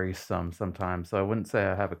worrisome sometimes. So I wouldn't say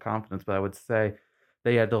I have a confidence, but I would say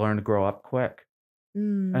they had to learn to grow up quick.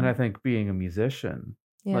 And Mm, I think being a musician,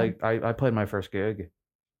 yeah. like I played my first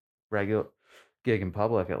regular gig in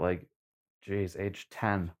public at like geez, age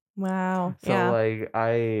 10. Wow. So Yeah. like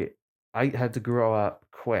I had to grow up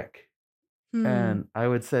quick. Hmm. And I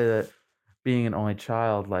would say that being an only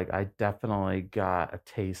child, like I definitely got a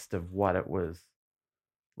taste of what it was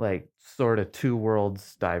like sort of two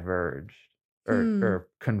worlds diverged Hmm. or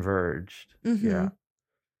converged. Mm-hmm. Yeah.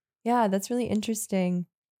 Yeah, that's really interesting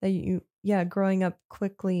that yeah, growing up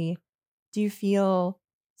quickly. Do you feel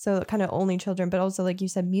so kind of only children, but also like you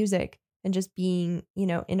said, music and just being,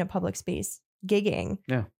 in a public space, gigging.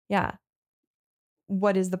 Yeah. Yeah.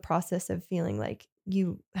 What is the process of feeling like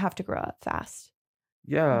you have to grow up fast?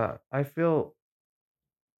 Yeah, I think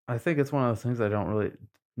it's one of those things I don't really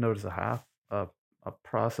notice a a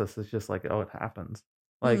process. It's just like, oh, it happens.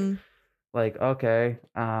 Like Mm, okay,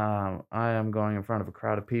 I am going in front of a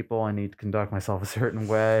crowd of people. I need to conduct myself a certain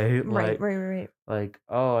way. right, right, right, right.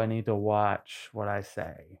 Oh, I need to watch what I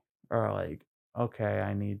say. or like, okay,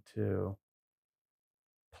 I need to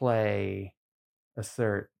play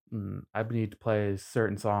I need to play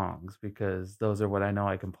certain songs because those are what I know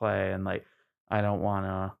I can play, and like I don't want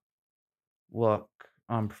to look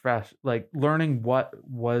unprofessional. Like learning what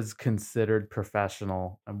was considered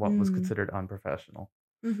professional and what was Mm. considered unprofessional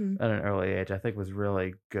Mm-hmm. at an early age, I think was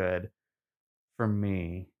really good for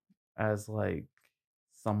me as like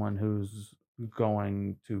someone who's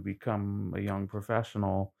going to become a young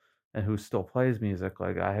professional and who still plays music.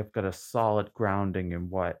 Like I have got a solid grounding in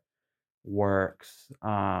what works,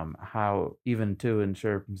 how even too in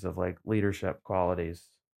terms of like leadership qualities,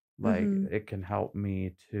 like Mm-hmm. it can help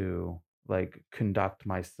me to like conduct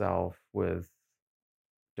myself with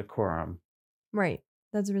decorum. Right.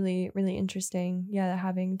 That's really, really interesting. Yeah,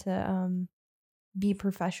 having to be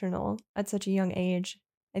professional at such a young age.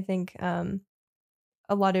 I think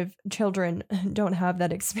a lot of children don't have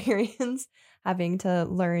that experience having to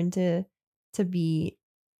learn to be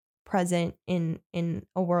present in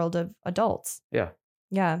a world of adults. Yeah.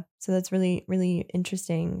 Yeah, so that's really, really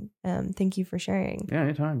interesting. Thank you for sharing. Yeah,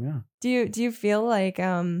 anytime, yeah. Do you feel like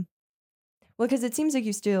well, because it seems like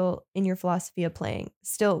you still in your philosophy of playing,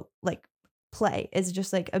 still like play is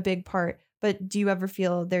just like a big part. But do you ever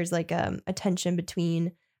feel there's like a tension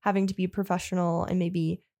between having to be professional and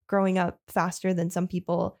maybe growing up faster than some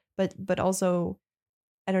people, but also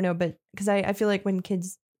I don't know, but because I feel like when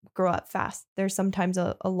kids grow up fast, there's sometimes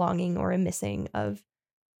a longing or a missing of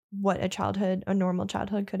what a normal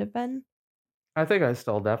childhood could have been. I think I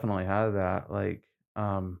still definitely have that. Like,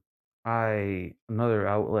 I another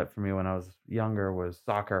outlet for me when I was younger was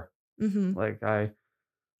soccer. Mhm. Like I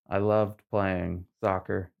loved playing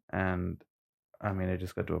soccer, and I mean, it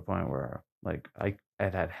just got to a point where, like, I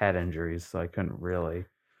had head injuries, so I couldn't really.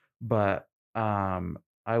 But,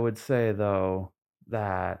 I would say, though,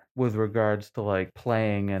 that with regards to, like,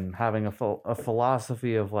 playing and having a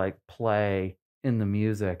philosophy of, like, play in the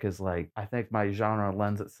music is, like I think my genre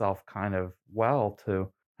lends itself kind of well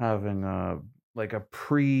to having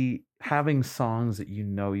having songs that you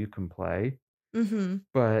know you can play, Mhm.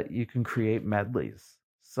 but you can create medleys.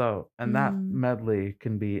 So and that Mm. medley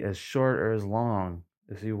can be as short or as long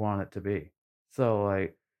as you want it to be. So,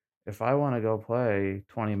 like, if I wanna go play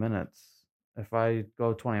 20 minutes, if I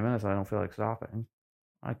go 20 minutes, I don't feel like stopping,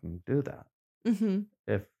 I can do that. Mhm.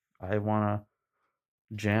 If I wanna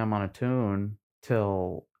jam on a tune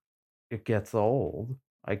till it gets old,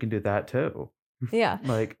 I can do that too. Yeah.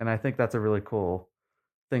 Like, and I think that's a really cool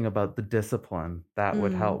thing about the discipline that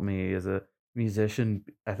would Mm. help me as a musician.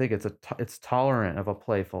 I think it's tolerant of a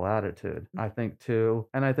playful attitude. I think too,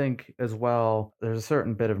 and I think as well, there's a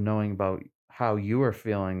certain bit of knowing about how you are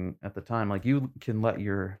feeling at the time. Like you can let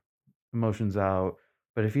your emotions out,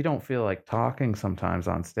 but if you don't feel like talking sometimes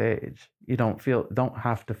on stage, you don't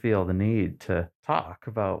have to feel the need to talk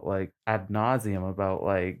about like ad nauseum about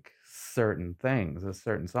like certain things or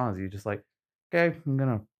certain songs. You just like, okay, I'm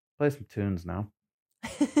gonna play some tunes now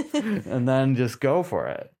and then just go for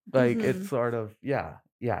it. Like, it's Mhm. sort of yeah,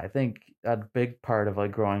 I think a big part of,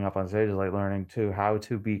 like, growing up on stage is, like, learning too how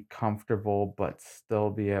to be comfortable, but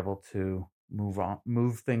still be able to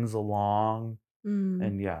move things along, Mm.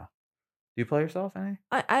 and yeah. Do you play yourself any?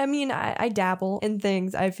 I mean, I dabble in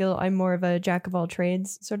things. I feel I'm more of a jack of all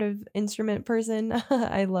trades sort of instrument person.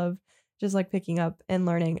 I love just like picking up and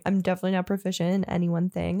learning. I'm definitely not proficient in any one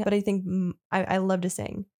thing, but I think I love to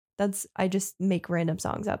sing. I just make random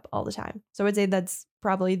songs up all the time. So I'd say that's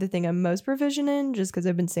probably the thing I'm most proficient in just because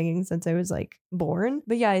I've been singing since I was like born.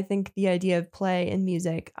 But yeah, I think the idea of play and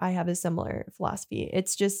music, I have a similar philosophy.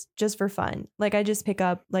 It's just for fun. Like I just pick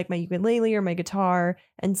up like my ukulele or my guitar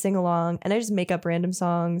and sing along and I just make up random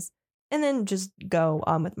songs and then just go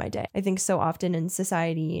on with my day. I think so often in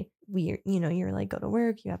society, you're like go to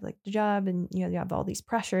work, you have like the job and you have all these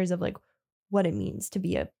pressures of like what it means to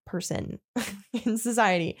be a person in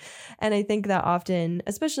society. And I think that often,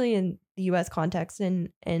 especially in the US context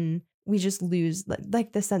and we just lose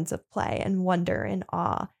like the sense of play and wonder and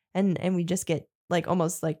awe and we just get like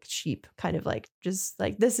almost like sheep kind of like just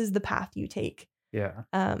like this is the path you take. Yeah.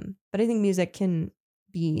 But I think music can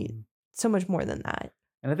be Mhm. so much more than that.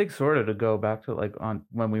 And I think sorta to go back to, like, on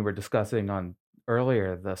when we were discussing on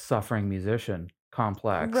earlier, the suffering musician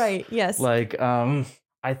complex, Right. Yes. like,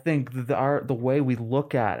 I think the way we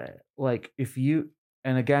look at it, like, if you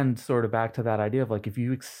and again, sorta back to that idea of, like, if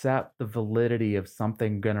you accept the validity of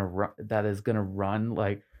something that is gonna run,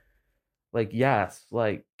 yes,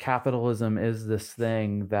 like, capitalism is this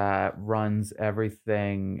thing that runs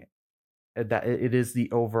everything that it is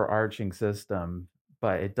the overarching system,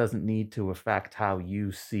 but it doesn't need to affect how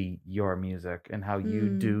you see your music and how you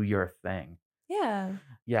Mm, do your thing.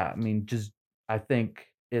 Yeah, I mean, I think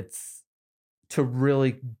it's to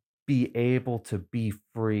really be able to be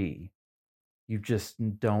free. You just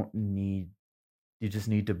need to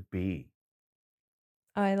be.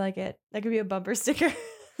 I like it. That could be a bumper sticker.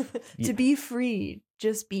 To Yeah, be free,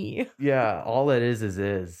 just be. yeah, all it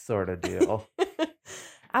is sort of deal.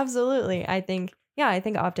 Absolutely. I think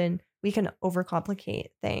often we can overcomplicate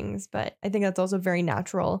things, but I think that's also a very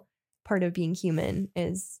natural part of being human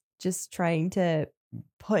is just trying to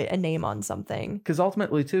put a name on something. Because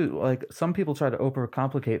ultimately, too, like some people try to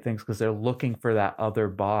overcomplicate things because they're looking for that other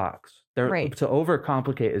box. Right. To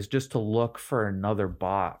overcomplicate is just to look for another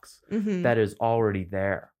box Mm-hmm. that is already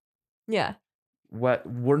there. Yeah. What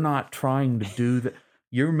we're not trying to do that.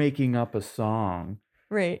 You're making up a song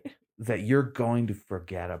Right. that you're going to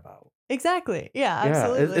forget about. Exactly. Yeah, Yeah,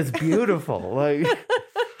 absolutely. it's beautiful. Like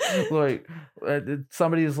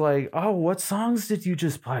somebody's like, "Oh, what songs did you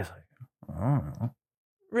just play?" It's like, I don't know.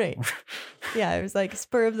 Right. Yeah, it was like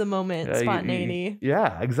spur of the moment, spontaneity.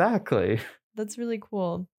 Yeah, exactly. That's really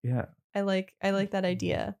cool. Yeah. I like that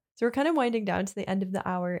idea. So we're kind of winding down to the end of the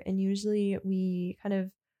hour, and usually we kind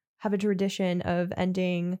of have a tradition of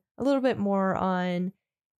ending a little bit more on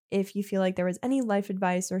if you feel like there was any life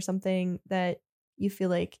advice or something that you feel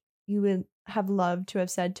like you would have loved to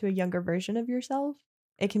have said to a younger version of yourself.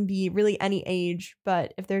 It can be really any age,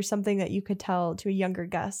 but if there's something that you could tell to a younger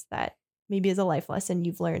guest that maybe is a life lesson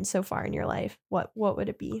you've learned so far in your life, what would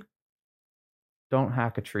it be? Don't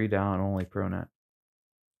hack a tree down, only prune it.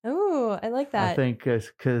 Oh, I like I that. think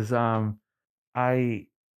because I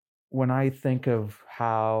when I think of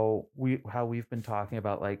how we've been talking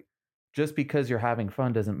about, like, just because you're having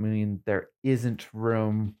fun doesn't mean there isn't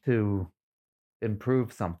room to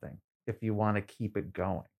improve something if you want to keep it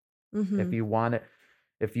going. Mm-hmm. If you want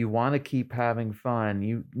to keep having fun,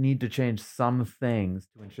 you need to change some things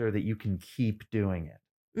to ensure that you can keep doing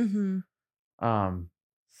it. Mm-hmm.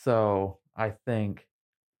 So I think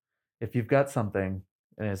if you've got something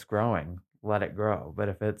and it's growing, let it grow. But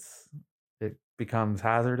if it becomes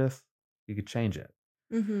hazardous, you could change it.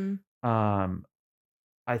 Mm-hmm. Um,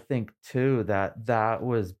 I think too that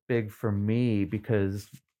was big for me because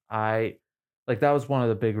I that was one of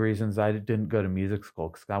the big reasons I didn't go to music school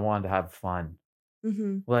because I wanted to have fun.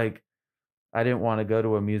 Mm-hmm. Like I didn't want to go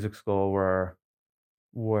to a music school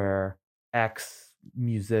where X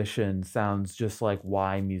musician sounds just like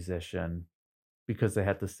Y musician because they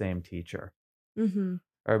had the same teacher Mm-hmm.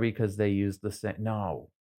 or because they use the same. No,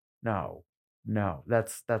 no, no.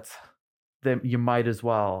 That's then you might as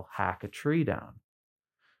well hack a tree down.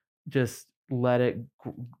 Just let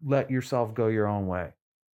yourself go your own way.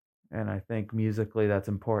 And I think musically that's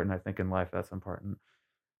important. I think in life that's important.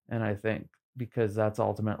 And I think because that's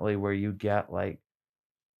ultimately where you get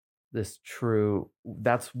this true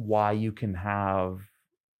that's why you can have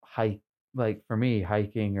hike like for me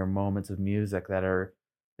hiking or moments of music that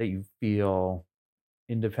you feel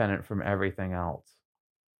independent from everything else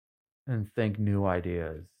and think new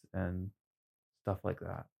ideas and stuff like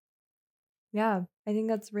that. Yeah, I think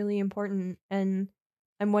that's really important. And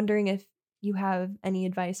I'm wondering if you have any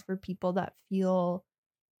advice for people that feel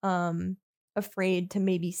um afraid to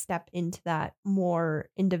maybe step into that more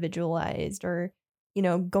individualized or,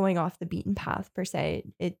 going off the beaten path per se.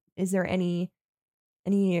 Is there any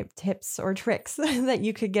tips or tricks that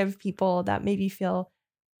you could give people that maybe feel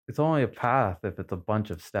It's only a path if it's a bunch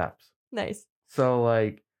of steps. nice? So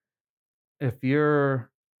if your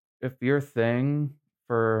thing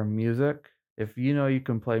for music, if you know you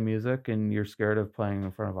can play music and you're scared of playing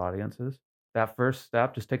in front of audiences, that first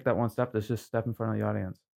step, just take that one step, that's just step in front of the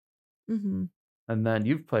audience. Mm-hmm. And then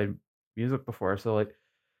you've played music before, so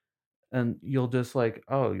and you'll just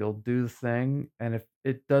you'll do the thing, and if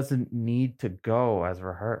it doesn't need to go as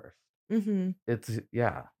rehearsed. Mm-hmm. It's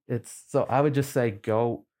so I would just say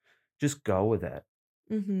just go with it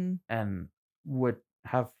Mm-hmm. and would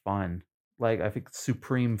have fun. I think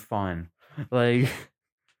supreme fun. Like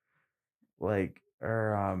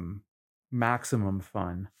or maximum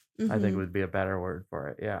fun. I think Mm-hmm. would be a better word for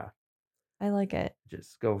it. Yeah. I like it.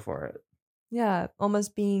 Just go for it. Yeah,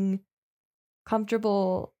 almost being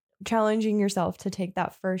comfortable challenging yourself to take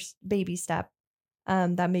that first baby step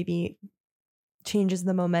that maybe changes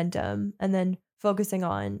the momentum and then focusing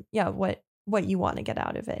on what you want to get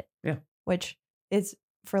out of it, Yeah. which is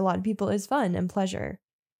for a lot of people is fun and pleasure.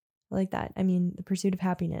 I like that. I mean, the pursuit of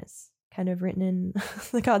happiness kind of written in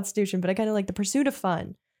the Constitution, but I kind of like the pursuit of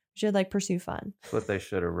fun. We should pursue fun. That's what they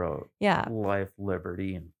should have wrote. Yeah. Life,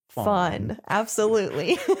 liberty, and Fun.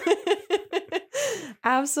 Absolutely.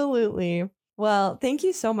 Absolutely. Well, thank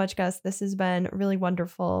you so much, Gus. This has been really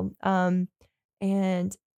wonderful. And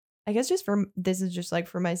I guess this is just like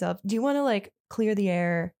for myself. Do you want to like clear the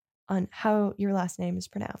air on how your last name is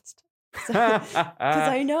pronounced? Because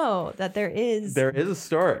I know that there is a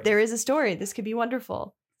story. There is a story. This could be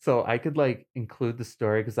wonderful. So I could like include the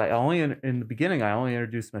story because in the beginning I only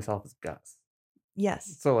introduced myself as Gus.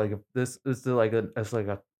 Yes. So like if this is like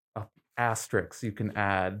a asterisk you can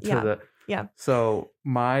add to the. Yeah. So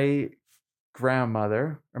my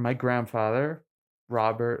grandmother or my grandfather,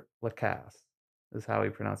 Robert Lacasse, is how he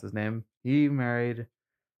pronounced his name. He married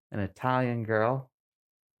an Italian girl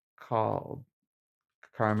called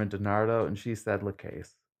Carmen DiNardo, and she said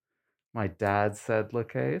Lacasse. My dad said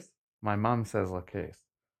Lacasse. My mom says Lacasse.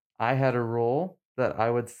 I had a rule that I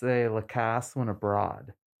would say Lacasse when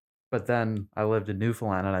abroad, but then I lived in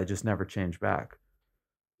Newfoundland and I just never changed back.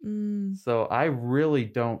 So I really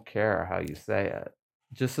don't care how you say it,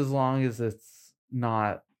 just as long as it's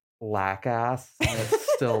not Lacasse and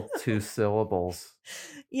it's still 2 syllables.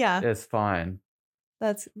 Yeah, it's fine.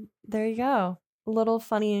 There you go. A little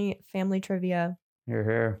funny family trivia.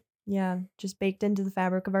 Here. Yeah, just baked into the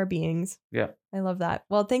fabric of our beings. Yeah. I love that.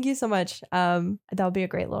 Well, thank you so much. That would be a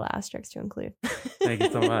great little asterisk to include. Thank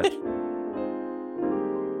you so much.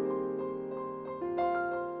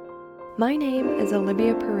 My name is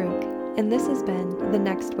Olivia Peruk, and this has been the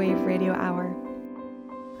NextWave Radio Hour.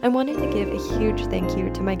 I wanted to give a huge thank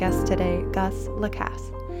you to my guest today, Gus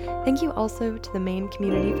Lacasse. Thank you also to the Maine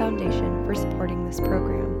Community Foundation for supporting this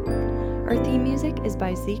program. Our theme music is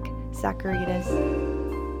by Zeke Zachariadis.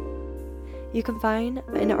 You can find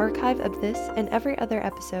an archive of this and every other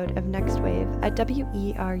episode of NextWave at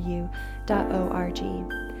weru.org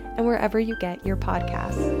and wherever you get your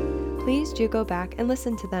podcasts. Please do go back and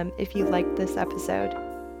listen to them if you liked this episode.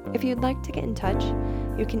 If you'd like to get in touch,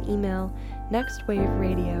 you can email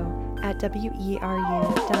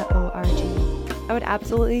nextwaveradio@weru.org. I would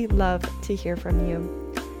absolutely love to hear from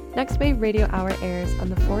you. NextWave Radio Hour airs on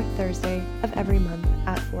the 4th Thursday of every month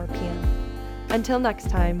at 4 p.m. Until next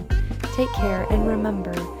time, take care and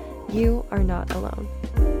remember, you are not alone.